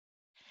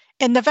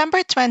In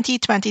November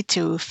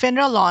 2022,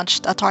 FINRA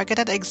launched a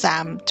targeted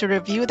exam to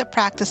review the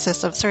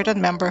practices of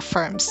certain member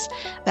firms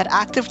that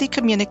actively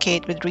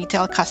communicate with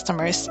retail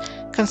customers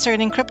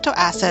concerning crypto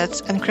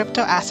assets and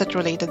crypto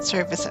asset-related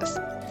services.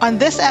 On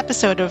this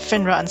episode of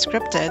FINRA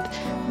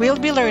Unscripted, we'll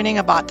be learning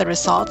about the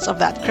results of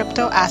that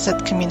crypto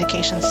asset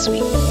communication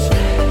sweep.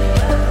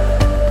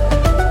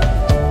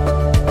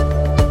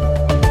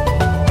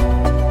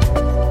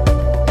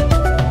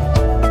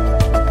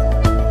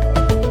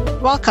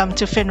 Welcome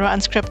to FINRA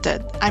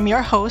Unscripted. I'm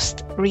your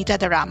host, Rita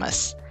De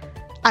Ramos.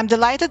 I'm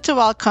delighted to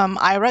welcome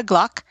Ira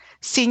Gluck,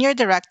 Senior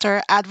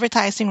Director,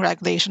 Advertising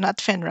Regulation at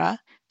FINRA,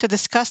 to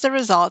discuss the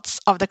results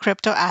of the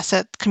crypto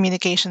asset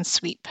communication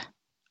sweep.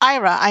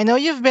 Ira, I know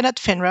you've been at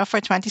FINRA for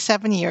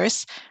 27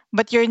 years,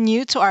 but you're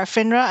new to our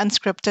FINRA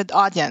Unscripted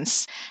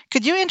audience.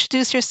 Could you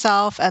introduce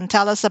yourself and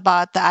tell us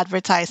about the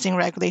Advertising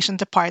Regulation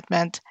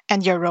Department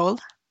and your role?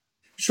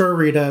 Sure,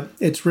 Rita.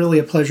 It's really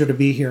a pleasure to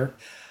be here.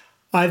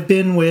 I've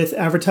been with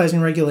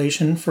advertising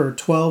regulation for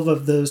 12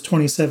 of those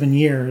 27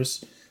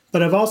 years,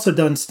 but I've also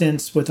done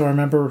stints with our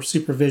member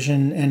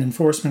supervision and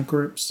enforcement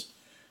groups.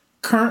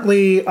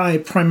 Currently, I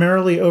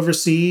primarily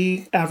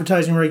oversee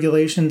advertising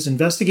regulations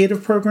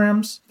investigative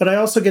programs, but I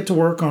also get to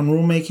work on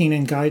rulemaking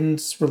and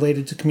guidance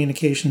related to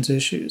communications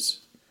issues.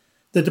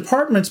 The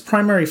department's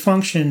primary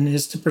function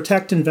is to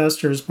protect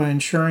investors by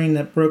ensuring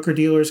that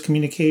broker-dealers'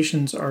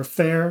 communications are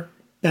fair,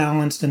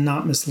 balanced, and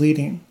not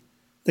misleading.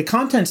 The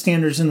content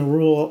standards in the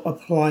rule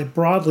apply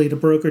broadly to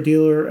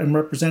broker-dealer and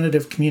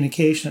representative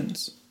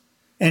communications.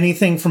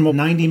 Anything from a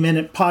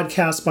 90-minute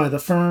podcast by the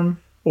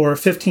firm or a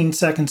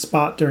 15-second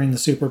spot during the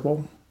Super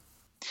Bowl.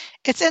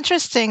 It's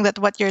interesting that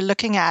what you're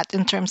looking at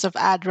in terms of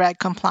ad reg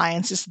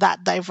compliance is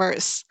that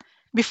diverse.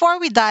 Before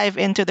we dive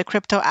into the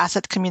crypto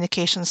asset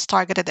communications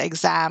targeted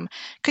exam,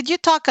 could you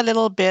talk a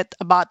little bit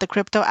about the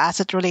crypto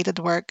asset-related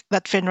work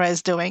that FINRA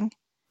is doing?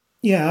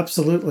 Yeah,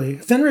 absolutely.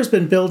 FINRA has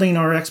been building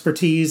our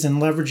expertise and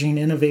leveraging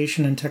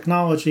innovation and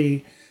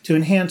technology to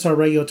enhance our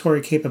regulatory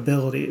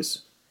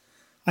capabilities.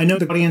 I know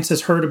the audience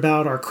has heard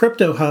about our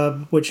Crypto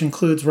Hub, which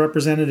includes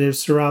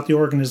representatives throughout the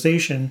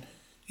organization,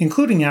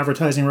 including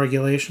advertising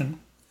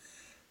regulation.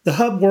 The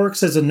hub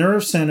works as a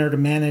nerve center to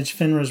manage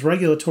FINRA's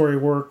regulatory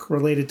work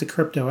related to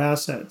crypto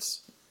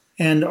assets.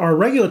 And our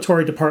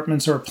regulatory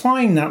departments are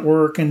applying that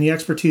work and the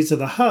expertise of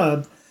the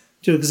hub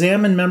to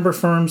examine member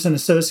firms and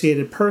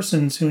associated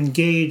persons who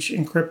engage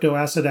in crypto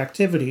asset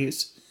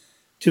activities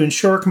to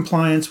ensure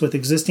compliance with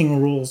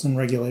existing rules and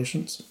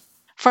regulations.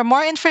 For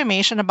more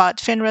information about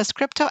FINRA's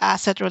crypto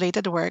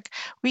asset-related work,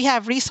 we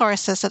have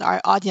resources that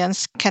our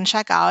audience can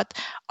check out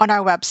on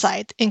our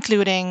website,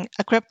 including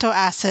a crypto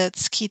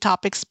assets key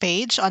topics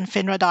page on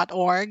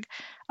finra.org,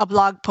 a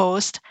blog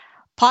post,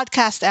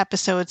 podcast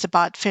episodes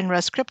about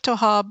FINRA's Crypto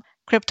Hub,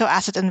 Crypto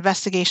Asset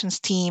Investigations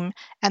Team,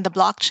 and the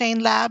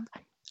Blockchain Lab,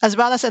 as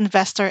well as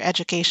investor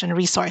education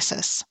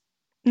resources.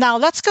 Now,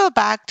 let's go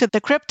back to the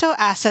crypto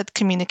asset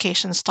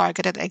communications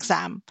targeted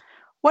exam.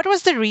 What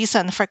was the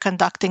reason for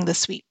conducting the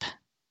sweep?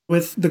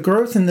 With the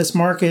growth in this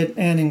market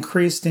and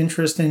increased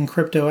interest in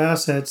crypto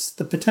assets,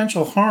 the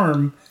potential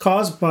harm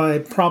caused by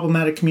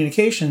problematic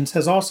communications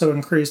has also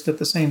increased at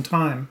the same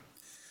time.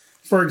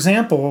 For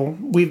example,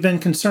 we've been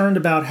concerned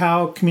about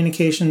how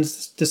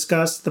communications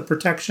discuss the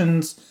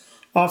protections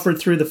offered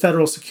through the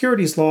federal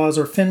securities laws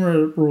or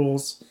FINRA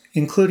rules,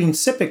 including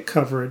SIPC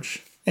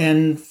coverage.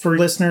 And for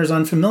listeners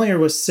unfamiliar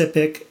with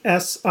SIPC,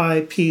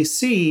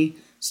 SIPC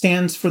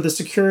stands for the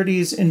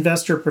Securities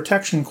Investor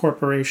Protection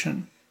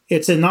Corporation.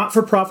 It's a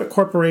not-for-profit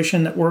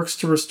corporation that works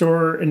to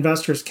restore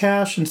investors'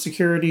 cash and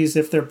securities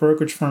if their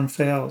brokerage firm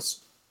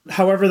fails.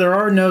 However, there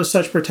are no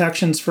such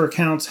protections for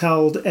accounts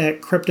held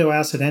at crypto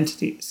asset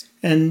entities.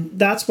 And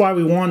that's why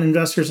we want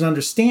investors to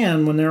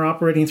understand when they're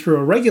operating through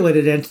a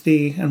regulated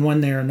entity and when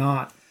they are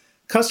not.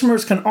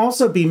 Customers can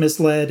also be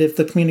misled if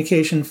the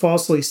communication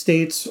falsely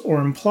states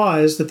or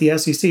implies that the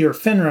SEC or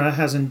FINRA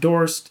has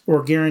endorsed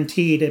or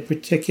guaranteed a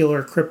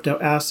particular crypto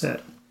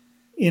asset.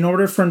 In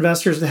order for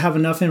investors to have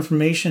enough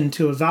information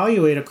to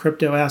evaluate a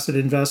crypto asset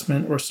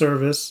investment or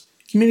service,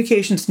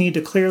 communications need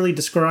to clearly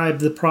describe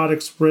the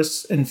product's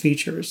risks and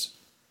features.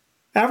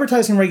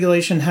 Advertising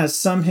regulation has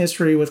some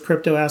history with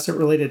crypto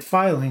asset-related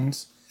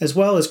filings, as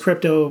well as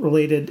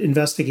crypto-related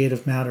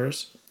investigative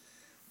matters.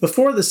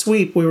 Before the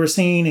sweep, we were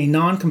seeing a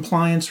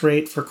non-compliance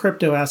rate for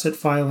crypto asset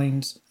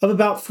filings of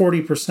about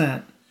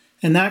 40%,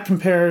 and that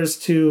compares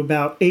to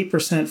about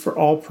 8% for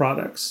all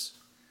products.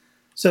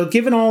 So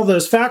given all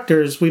those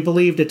factors, we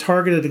believed a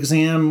targeted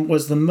exam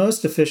was the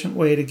most efficient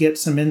way to get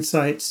some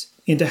insights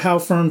into how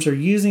firms are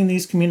using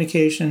these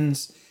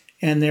communications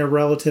and their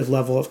relative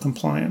level of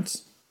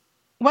compliance.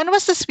 When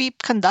was the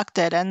sweep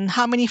conducted and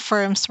how many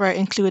firms were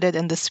included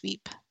in the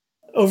sweep?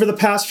 Over the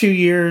past few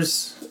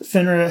years,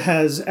 FINRA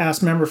has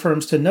asked member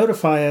firms to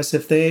notify us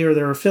if they or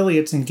their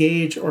affiliates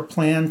engage or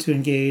plan to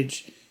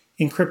engage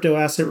in crypto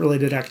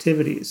asset-related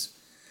activities.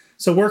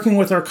 So working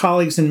with our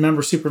colleagues in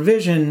member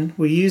supervision,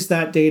 we use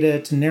that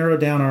data to narrow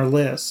down our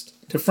list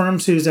to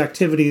firms whose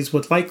activities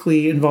would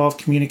likely involve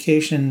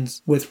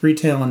communications with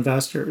retail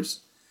investors.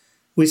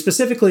 We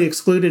specifically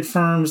excluded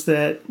firms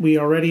that we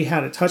already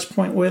had a touch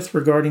point with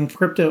regarding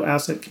crypto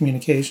asset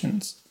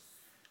communications.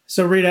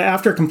 So, Rita,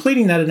 after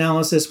completing that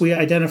analysis, we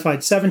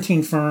identified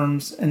 17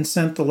 firms and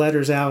sent the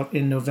letters out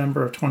in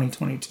November of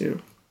 2022.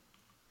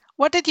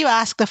 What did you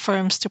ask the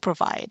firms to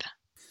provide?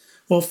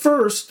 Well,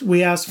 first,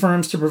 we asked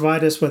firms to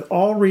provide us with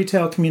all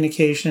retail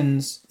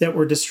communications that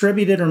were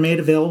distributed or made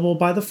available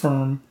by the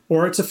firm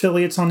or its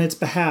affiliates on its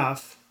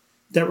behalf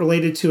that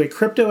related to a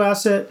crypto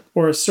asset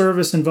or a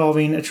service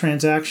involving a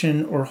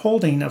transaction or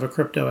holding of a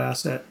crypto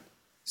asset.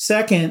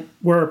 Second,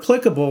 where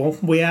applicable,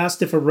 we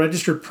asked if a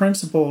registered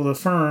principal of the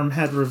firm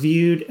had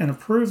reviewed and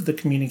approved the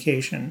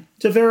communication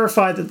to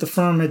verify that the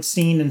firm had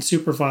seen and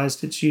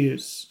supervised its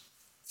use.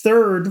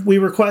 Third, we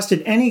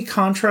requested any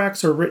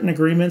contracts or written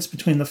agreements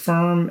between the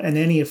firm and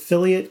any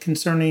affiliate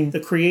concerning the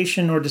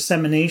creation or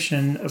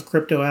dissemination of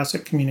crypto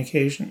asset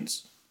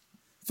communications.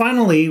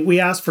 Finally, we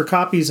asked for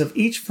copies of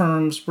each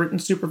firm's written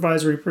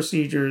supervisory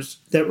procedures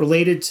that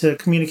related to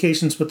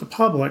communications with the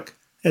public,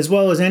 as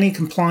well as any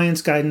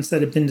compliance guidance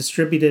that had been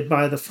distributed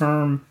by the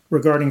firm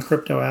regarding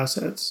crypto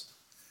assets.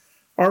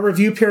 Our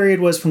review period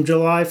was from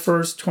July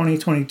 1st,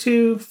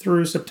 2022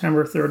 through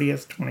September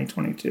 30th,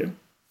 2022.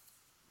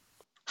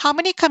 How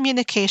many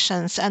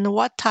communications and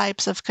what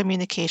types of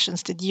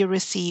communications did you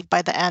receive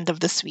by the end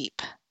of the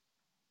sweep?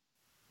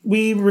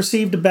 We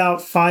received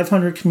about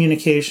 500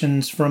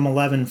 communications from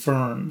 11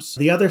 firms.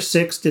 The other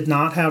 6 did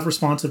not have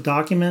responsive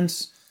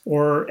documents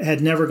or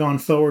had never gone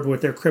forward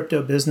with their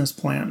crypto business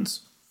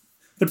plans.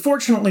 But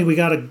fortunately, we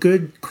got a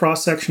good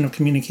cross-section of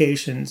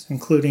communications,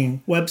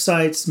 including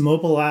websites,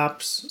 mobile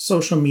apps,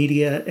 social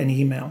media, and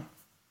email.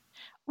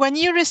 When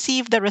you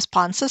received the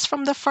responses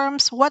from the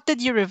firms, what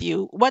did you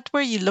review? What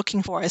were you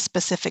looking for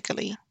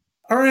specifically?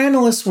 Our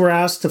analysts were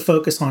asked to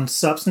focus on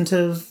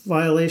substantive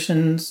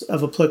violations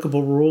of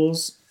applicable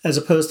rules as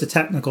opposed to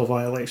technical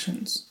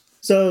violations.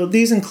 So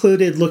these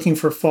included looking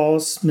for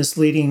false,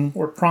 misleading,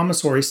 or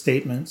promissory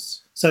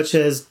statements, such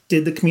as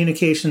did the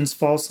communications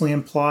falsely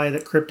imply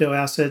that crypto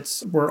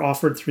assets were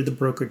offered through the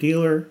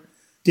broker-dealer?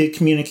 Did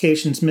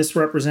communications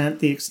misrepresent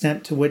the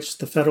extent to which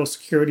the federal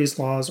securities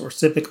laws or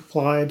SIPC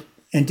applied?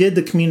 And did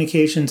the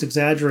communications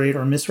exaggerate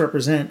or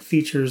misrepresent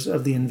features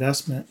of the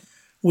investment?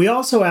 We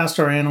also asked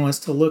our analysts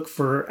to look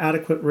for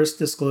adequate risk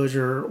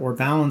disclosure or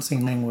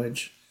balancing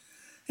language.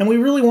 And we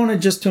really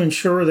wanted just to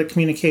ensure that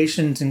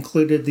communications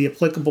included the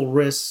applicable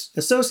risks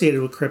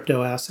associated with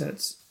crypto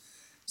assets,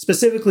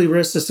 specifically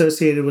risks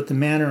associated with the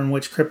manner in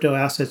which crypto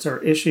assets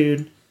are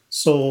issued,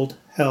 sold,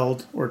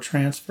 held, or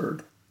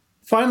transferred.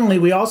 Finally,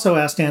 we also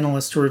asked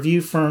analysts to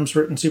review firms'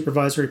 written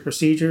supervisory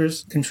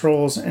procedures,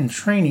 controls, and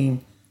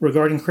training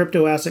regarding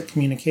crypto asset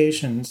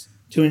communications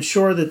to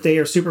ensure that they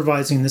are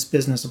supervising this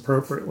business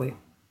appropriately.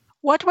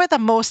 What were the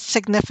most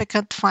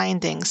significant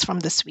findings from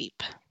the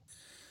sweep?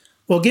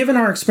 Well, given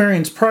our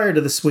experience prior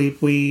to the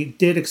sweep, we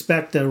did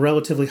expect a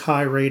relatively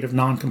high rate of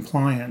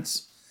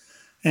noncompliance.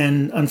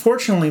 And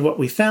unfortunately, what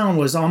we found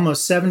was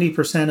almost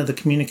 70% of the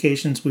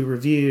communications we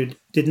reviewed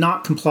did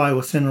not comply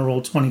with FINRA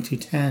Rule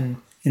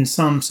 2210 in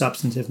some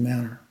substantive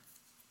manner.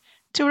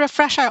 To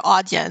refresh our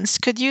audience,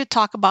 could you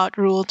talk about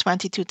Rule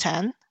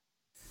 2210?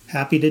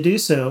 Happy to do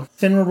so.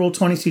 FINRA Rule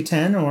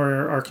 2210,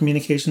 or our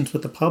Communications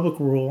with the Public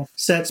rule,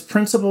 sets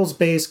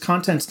principles-based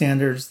content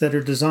standards that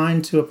are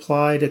designed to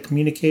apply to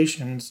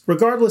communications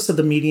regardless of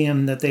the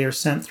medium that they are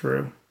sent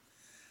through.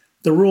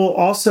 The rule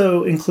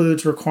also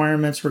includes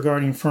requirements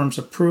regarding firms'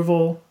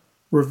 approval,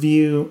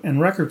 review,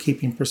 and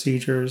record-keeping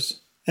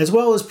procedures, as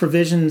well as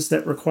provisions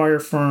that require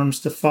firms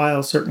to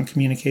file certain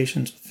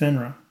communications with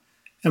FINRA.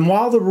 And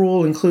while the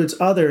rule includes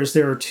others,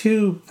 there are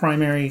 2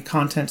 primary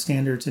content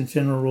standards in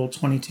FINRA Rule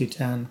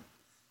 2210.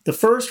 The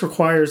first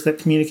requires that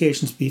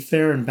communications be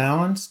fair and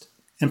balanced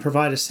and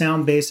provide a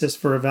sound basis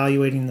for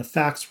evaluating the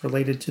facts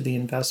related to the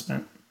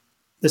investment.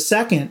 The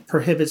second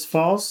prohibits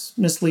false,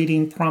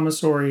 misleading,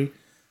 promissory,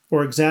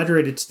 or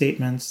exaggerated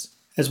statements,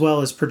 as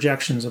well as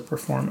projections of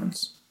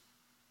performance.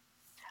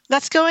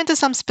 Let's go into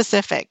some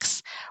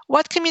specifics.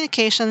 What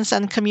communications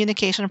and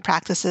communication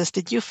practices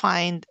did you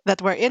find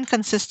that were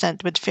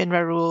inconsistent with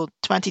FINRA Rule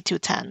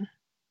 2210?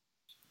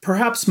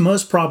 Perhaps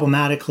most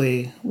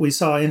problematically, we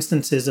saw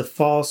instances of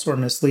false or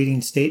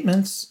misleading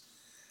statements,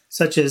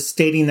 such as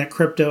stating that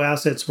crypto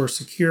assets were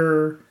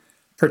secure,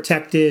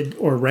 protected,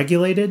 or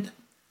regulated.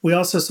 We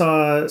also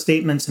saw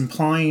statements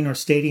implying or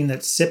stating that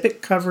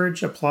SIPC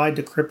coverage applied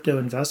to crypto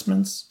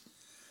investments.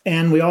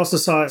 And we also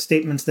saw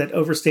statements that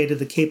overstated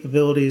the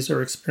capabilities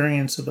or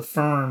experience of the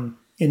firm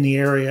in the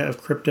area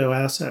of crypto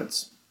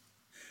assets.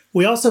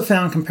 We also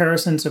found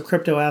comparisons of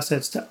crypto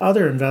assets to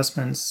other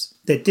investments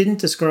that didn't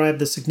describe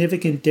the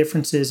significant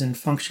differences in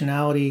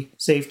functionality,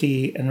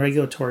 safety, and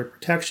regulatory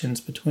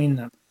protections between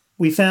them.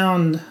 We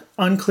found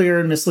unclear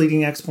and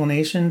misleading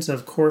explanations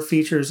of core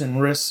features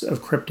and risks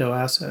of crypto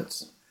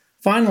assets.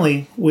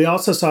 Finally, we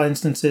also saw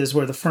instances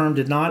where the firm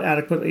did not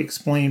adequately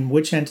explain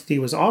which entity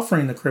was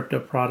offering the crypto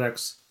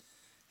products,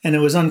 and it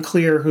was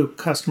unclear who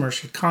customers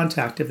should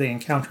contact if they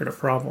encountered a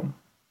problem.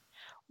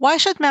 Why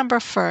should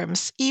member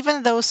firms,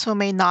 even those who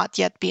may not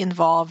yet be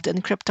involved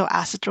in crypto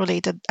asset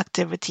related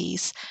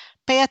activities,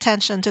 pay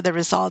attention to the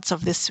results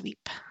of this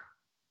sweep?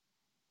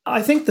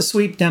 I think the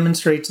sweep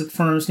demonstrates that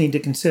firms need to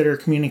consider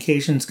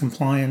communications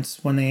compliance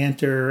when they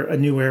enter a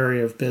new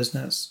area of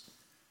business.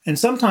 And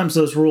sometimes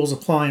those rules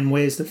apply in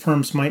ways that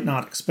firms might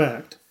not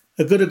expect.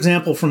 A good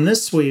example from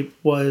this sweep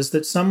was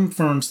that some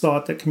firms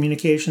thought that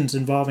communications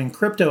involving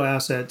crypto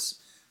assets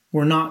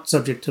were not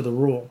subject to the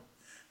rule.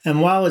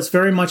 And while it's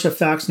very much a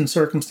facts and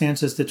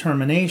circumstances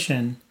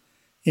determination,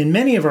 in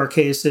many of our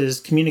cases,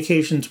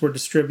 communications were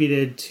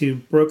distributed to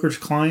brokerage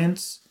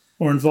clients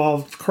or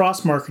involved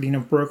cross-marketing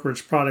of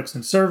brokerage products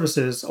and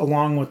services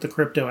along with the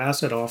crypto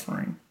asset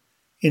offering.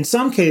 In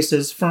some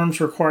cases, firms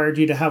required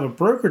you to have a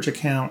brokerage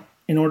account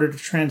in order to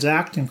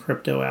transact in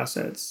crypto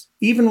assets,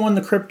 even when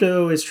the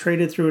crypto is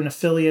traded through an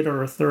affiliate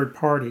or a third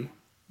party.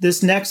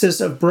 This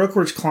nexus of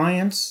brokerage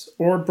clients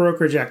or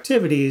brokerage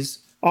activities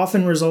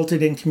often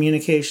resulted in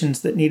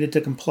communications that needed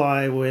to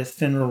comply with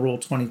FINRA Rule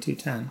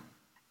 2210.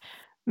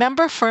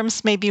 Member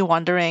firms may be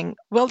wondering,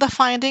 will the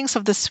findings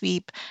of the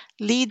sweep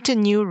lead to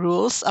new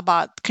rules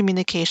about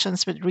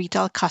communications with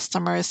retail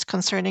customers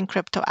concerning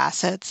crypto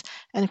assets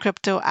and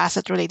crypto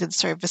asset-related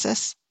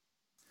services?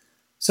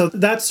 So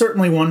that's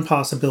certainly one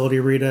possibility,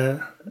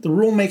 Rita. The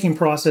rulemaking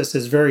process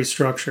is very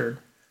structured.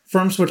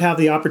 Firms would have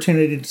the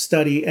opportunity to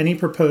study any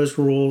proposed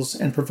rules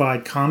and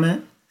provide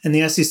comment, and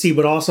the SEC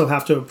would also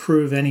have to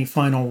approve any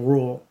final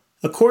rule.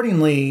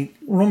 Accordingly,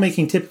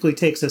 rulemaking typically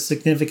takes a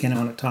significant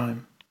amount of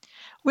time.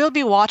 We'll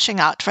be watching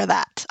out for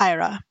that,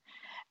 Ira.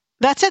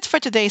 That's it for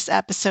today's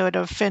episode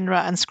of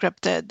FINRA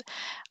Unscripted.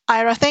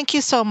 Ira, thank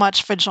you so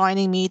much for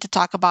joining me to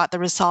talk about the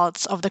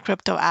results of the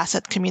crypto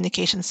asset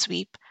communication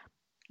sweep.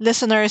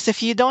 Listeners,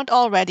 if you don't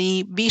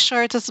already, be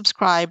sure to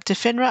subscribe to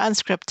FINRA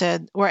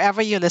Unscripted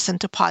wherever you listen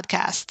to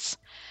podcasts.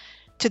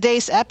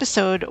 Today's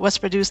episode was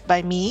produced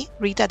by me,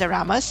 Rita De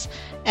Ramos,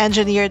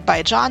 engineered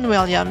by John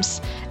Williams,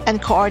 and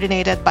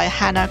coordinated by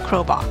Hannah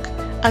Krobach.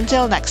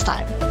 Until next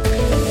time.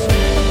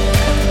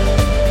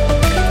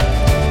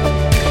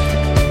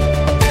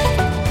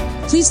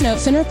 Please note,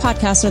 FINRA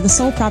podcasts are the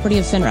sole property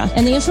of FINRA,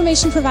 and the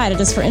information provided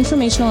is for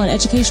informational and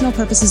educational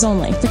purposes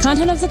only. The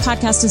content of the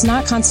podcast does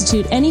not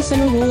constitute any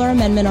FINRA rule or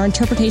amendment or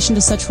interpretation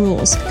to such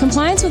rules.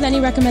 Compliance with any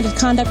recommended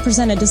conduct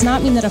presented does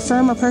not mean that a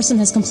firm or person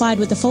has complied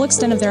with the full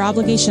extent of their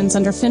obligations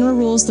under FINRA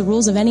rules, the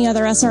rules of any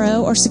other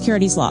SRO, or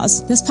securities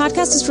laws. This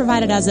podcast is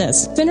provided as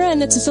is. FINRA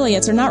and its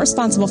affiliates are not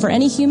responsible for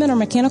any human or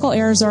mechanical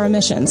errors or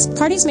omissions.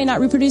 Parties may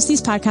not reproduce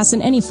these podcasts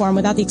in any form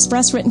without the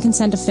express written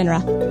consent of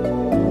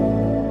FINRA.